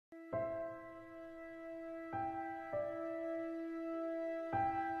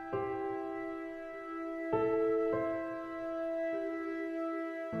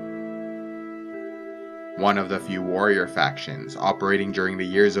one of the few warrior factions operating during the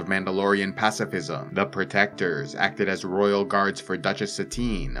years of Mandalorian pacifism. The Protectors acted as royal guards for Duchess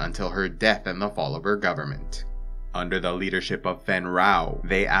Satine until her death and the fall of her government. Under the leadership of Fen Rao,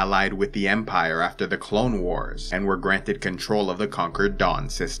 they allied with the Empire after the Clone Wars and were granted control of the conquered Dawn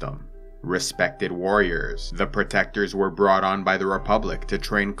system. Respected warriors, the Protectors were brought on by the Republic to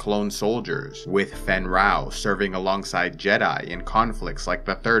train clone soldiers, with Fen Rao serving alongside Jedi in conflicts like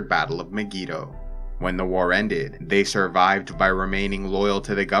the Third Battle of Megiddo. When the war ended, they survived by remaining loyal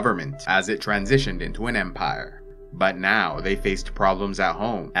to the government as it transitioned into an empire. But now they faced problems at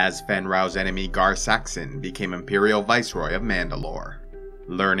home, as Fen Rao's enemy Gar Saxon became Imperial Viceroy of Mandalore.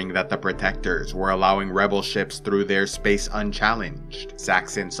 Learning that the Protectors were allowing rebel ships through their space unchallenged,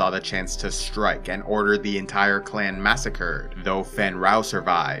 Saxon saw the chance to strike and ordered the entire clan massacred, though Fen Rao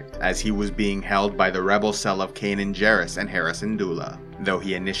survived, as he was being held by the rebel cell of Kanan Jarrus and Hera Syndulla. Though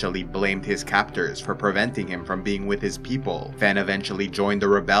he initially blamed his captors for preventing him from being with his people, Fen eventually joined the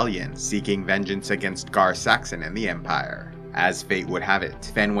rebellion, seeking vengeance against Gar Saxon and the Empire. As fate would have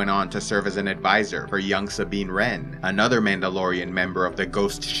it, Fen went on to serve as an advisor for young Sabine Wren, another Mandalorian member of the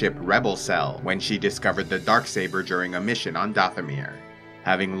ghost ship Rebel Cell, when she discovered the Darksaber during a mission on Dathomir.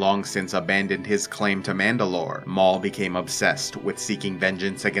 Having long since abandoned his claim to Mandalore, Maul became obsessed with seeking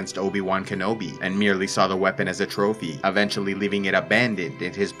vengeance against Obi-Wan Kenobi and merely saw the weapon as a trophy, eventually leaving it abandoned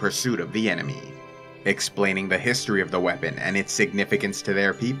in his pursuit of the enemy. Explaining the history of the weapon and its significance to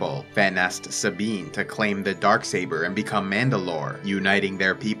their people, Fen asked Sabine to claim the Darksaber and become Mandalore, uniting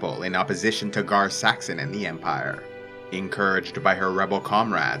their people in opposition to Gar Saxon and the Empire. Encouraged by her rebel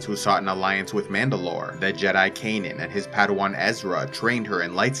comrades who sought an alliance with Mandalore, the Jedi Kanan and his Padawan Ezra trained her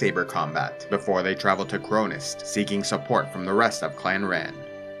in lightsaber combat before they traveled to Cronist, seeking support from the rest of Clan Wren.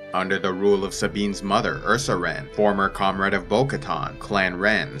 Under the rule of Sabine's mother, Ursa Wren, former comrade of Bo-Katan, Clan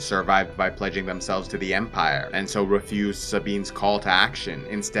Wren survived by pledging themselves to the Empire, and so refused Sabine's call to action,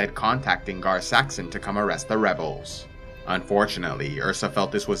 instead contacting Gar Saxon to come arrest the rebels. Unfortunately, Ursa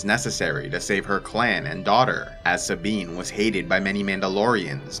felt this was necessary to save her clan and daughter, as Sabine was hated by many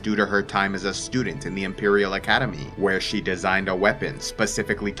Mandalorians due to her time as a student in the Imperial Academy, where she designed a weapon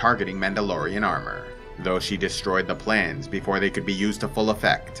specifically targeting Mandalorian armor. Though she destroyed the plans before they could be used to full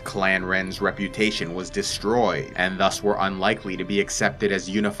effect, Clan Wren's reputation was destroyed, and thus were unlikely to be accepted as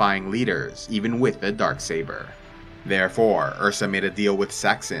unifying leaders, even with the Darksaber. Therefore, Ursa made a deal with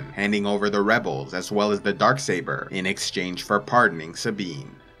Saxon, handing over the rebels as well as the Darksaber in exchange for pardoning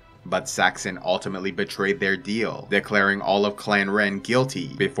Sabine. But Saxon ultimately betrayed their deal, declaring all of Clan Wren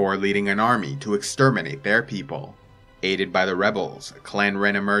guilty before leading an army to exterminate their people. Aided by the rebels, Clan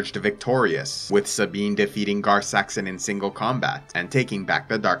Wren emerged victorious, with Sabine defeating Gar Saxon in single combat and taking back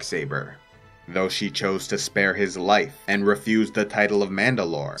the Darksaber. Though she chose to spare his life and refused the title of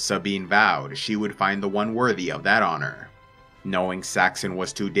Mandalore, Sabine vowed she would find the one worthy of that honor. Knowing Saxon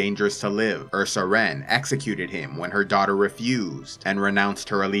was too dangerous to live, Ursa Wren executed him when her daughter refused and renounced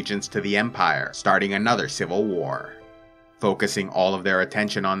her allegiance to the Empire, starting another civil war. Focusing all of their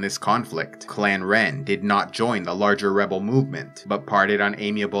attention on this conflict, Clan Wren did not join the larger rebel movement, but parted on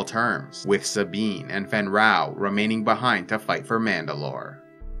amiable terms, with Sabine and Fen Rao remaining behind to fight for Mandalore.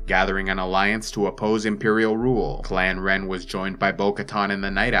 Gathering an alliance to oppose Imperial rule, Clan Wren was joined by Bo-Katan and the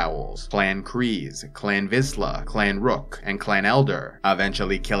Night Owls, Clan Kryze, Clan Vizsla, Clan Rook, and Clan Elder,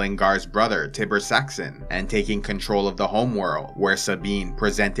 eventually killing Gar's brother Tibur Saxon, and taking control of the homeworld, where Sabine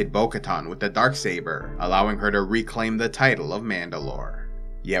presented Bo-Katan with the Darksaber, allowing her to reclaim the title of Mandalore.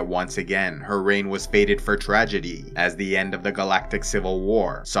 Yet once again, her reign was fated for tragedy, as the end of the Galactic Civil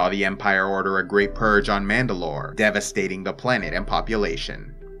War saw the Empire order a great purge on Mandalore, devastating the planet and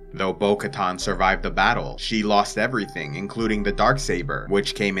population. Though Bo-Katan survived the battle, she lost everything, including the Darksaber,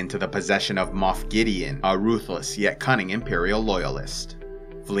 which came into the possession of Moff Gideon, a ruthless yet cunning Imperial loyalist.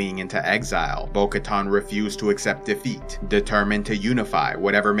 Fleeing into exile, Bo-Katan refused to accept defeat, determined to unify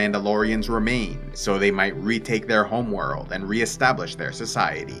whatever Mandalorians remained so they might retake their homeworld and re-establish their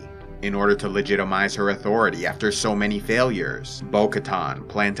society. In order to legitimize her authority after so many failures, Bo-Katan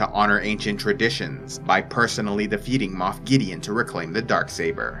planned to honor ancient traditions by personally defeating Moff Gideon to reclaim the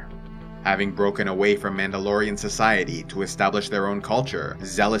Darksaber. Having broken away from Mandalorian society to establish their own culture,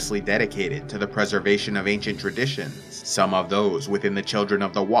 zealously dedicated to the preservation of ancient traditions, some of those within the Children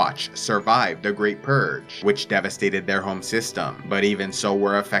of the Watch survived the Great Purge, which devastated their home system, but even so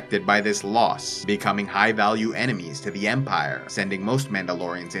were affected by this loss, becoming high-value enemies to the Empire, sending most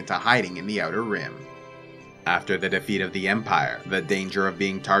Mandalorians into hiding in the Outer Rim. After the defeat of the Empire, the danger of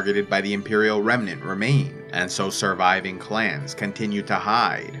being targeted by the Imperial Remnant remained, and so surviving clans continued to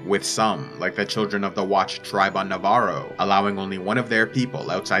hide, with some, like the Children of the Watch tribe on Navarro, allowing only one of their people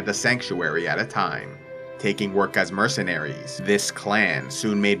outside the sanctuary at a time. taking work as mercenaries. This clan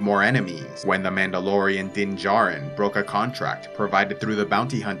soon made more enemies when the Mandalorian Din Djarin broke a contract provided through the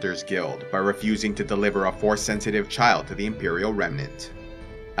Bounty Hunters Guild by refusing to deliver a Force-sensitive child to the Imperial remnant.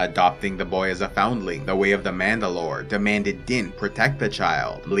 Adopting the boy as a foundling, the Way of the Mand'alor demanded Din protect the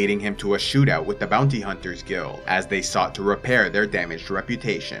child, leading him to a shootout with the Bounty Hunters Guild as they sought to repair their damaged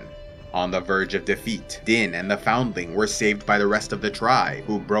reputation. On the verge of defeat, Din and the foundling were saved by the rest of the tribe,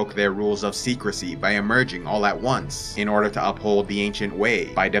 who broke their rules of secrecy by emerging all at once in order to uphold the ancient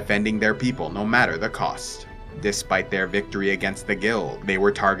way by defending their people no matter the cost. Despite their victory against the guild, they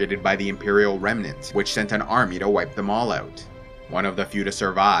were targeted by the Imperial remnant, which sent an army to wipe them all out. One of the few to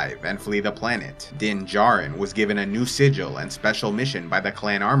survive and flee the planet, Din Djarin was given a new sigil and special mission by the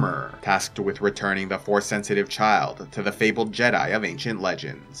clan armorer, tasked with returning the Force-sensitive child to the fabled Jedi of ancient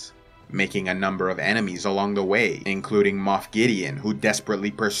legends. Making a number of enemies along the way, including Moff Gideon, who desperately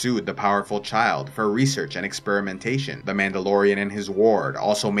pursued the powerful child for research and experimentation. The Mandalorian and his ward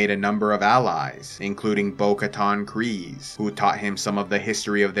also made a number of allies, including Bo-Katan Kryze, who taught him some of the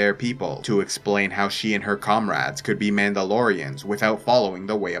history of their people to explain how she and her comrades could be Mandalorians without following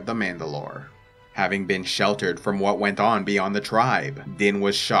the way of the Mandalor. Having been sheltered from what went on beyond the tribe, Din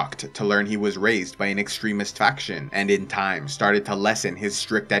was shocked to learn he was raised by an extremist faction, and in time started to lessen his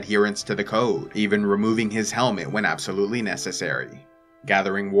strict adherence to the code, even removing his helmet when absolutely necessary.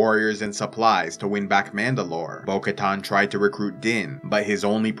 Gathering warriors and supplies to win back Mandalore, Bo-Katan tried to recruit Din, but his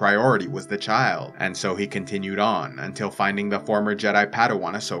only priority was the child, and so he continued on until finding the former Jedi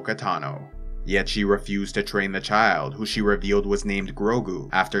Padawan Ahsoka Tano. Yet she refused to train the child, who she revealed was named Grogu,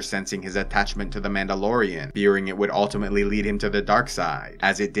 after sensing his attachment to the Mandalorian, fearing it would ultimately lead him to the dark side,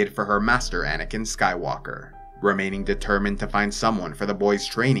 as it did for her master Anakin Skywalker. Remaining determined to find someone for the boy's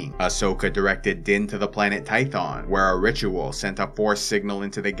training, Ahsoka directed Din to the planet Tython, where a ritual sent a force signal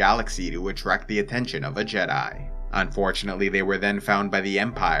into the galaxy to attract the attention of a Jedi. Unfortunately, they were then found by the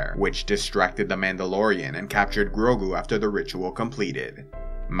Empire, which distracted the Mandalorian and captured Grogu after the ritual completed.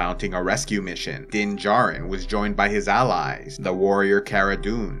 Mounting a rescue mission, Din Djarin was joined by his allies, the warrior Cara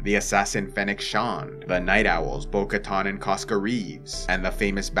Dune, the assassin Fennec Shand, the Night Owls Bo-Katan and Koska Reeves, and the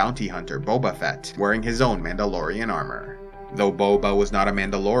famous bounty hunter Boba Fett, wearing his own Mandalorian armor. Though Boba was not a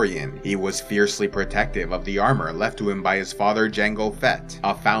Mandalorian, he was fiercely protective of the armor left to him by his father Jango Fett,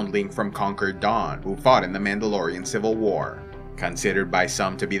 a foundling from Conquered Dawn who fought in the Mandalorian Civil War. Considered by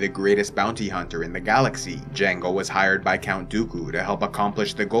some to be the greatest bounty hunter in the galaxy, Jango was hired by Count Dooku to help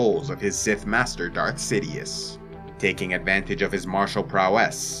accomplish the goals of his Sith master Darth Sidious. Taking advantage of his martial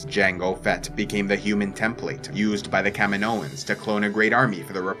prowess, Jango Fett became the human template used by the Kaminoans to clone a great army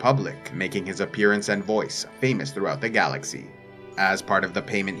for the Republic, making his appearance and voice famous throughout the galaxy. As part of the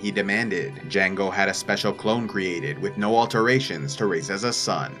payment he demanded, Jango had a special clone created with no alterations to raise as a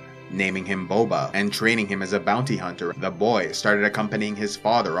son. Naming him Boba and training him as a bounty hunter, the boy started accompanying his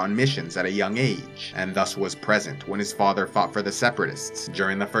father on missions at a young age, and thus was present when his father fought for the Separatists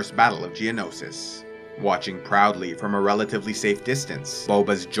during the First Battle of Geonosis. Watching proudly from a relatively safe distance,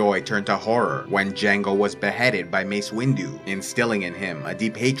 Boba's joy turned to horror when Jango was beheaded by Mace Windu, instilling in him a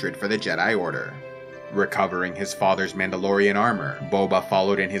deep hatred for the Jedi Order. Recovering his father's Mandalorian armor, Boba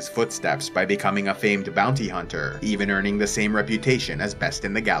followed in his footsteps by becoming a famed bounty hunter, even earning the same reputation as best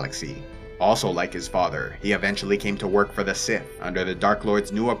in the galaxy. Also like his father, he eventually came to work for the Sith under the Dark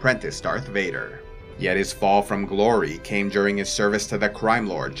Lord's new apprentice Darth Vader. Yet his fall from glory came during his service to the crime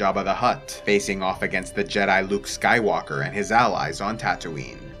lord Jabba the Hutt, facing off against the Jedi Luke Skywalker and his allies on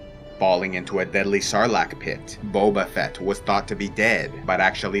Tatooine. Falling into a deadly Sarlacc pit, Boba Fett was thought to be dead, but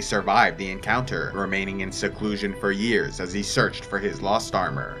actually survived the encounter, remaining in seclusion for years as he searched for his lost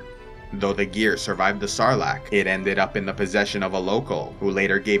armor. Though the gear survived the Sarlacc, it ended up in the possession of a local, who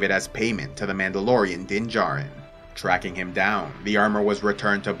later gave it as payment to the Mandalorian Din Djarin. Tracking him down, the armor was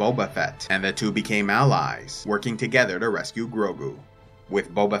returned to Boba Fett, and the two became allies, working together to rescue Grogu.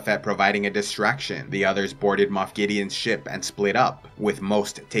 With Boba Fett providing a distraction, the others boarded Moff Gideon's ship and split up, with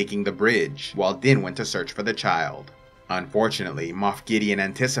most taking the bridge, while Din went to search for the child. Unfortunately, Moff Gideon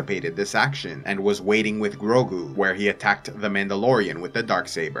anticipated this action and was waiting with Grogu, where he attacked the Mandalorian with the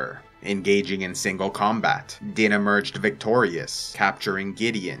Darksaber. Engaging in single combat, Din emerged victorious, capturing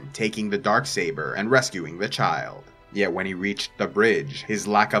Gideon, taking the Darksaber, and rescuing the child. Yet when he reached the bridge, his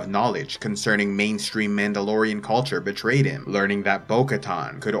lack of knowledge concerning mainstream Mandalorian culture betrayed him, learning that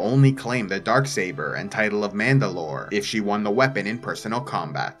Bo-Katan could only claim the Darksaber and title of Mandalor if she won the weapon in personal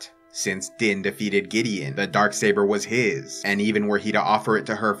combat. Since Din defeated Gideon, the Darksaber was his, and even were he to offer it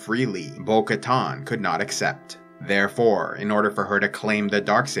to her freely, Bo-Katan could not accept. Therefore, in order for her to claim the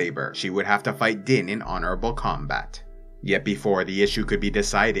Darksaber, she would have to fight Din in honorable combat. Yet before the issue could be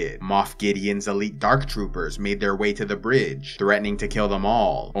decided, Moff Gideon's elite dark troopers made their way to the bridge, threatening to kill them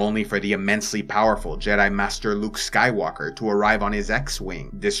all, only for the immensely powerful Jedi Master Luke Skywalker to arrive on his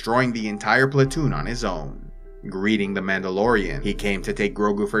X-Wing, destroying the entire platoon on his own. Greeting the Mandalorian, he came to take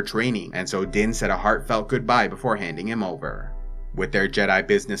Grogu for training, and so Din said a heartfelt goodbye before handing him over. With their Jedi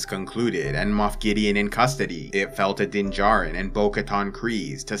business concluded and Moff Gideon in custody, it fell to Din Djarin and Bo-Katan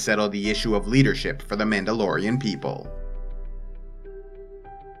Kryze to settle the issue of leadership for the Mandalorian people.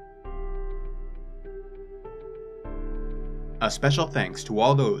 A special thanks to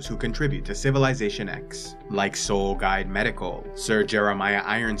all those who contribute to Civilization X, like Soul Guide Medical, Sir Jeremiah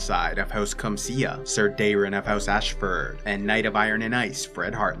Ironside of House Cumcia, Sir Dayron of House Ashford, and Knight of Iron and Ice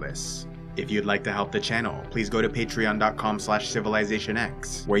Fred Heartless. If you'd like to help the channel, please go to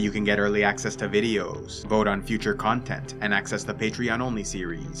patreon.com/civilizationx, where you can get early access to videos, vote on future content, and access the Patreon-only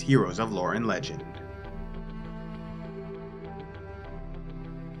series, Heroes of Lore and Legend.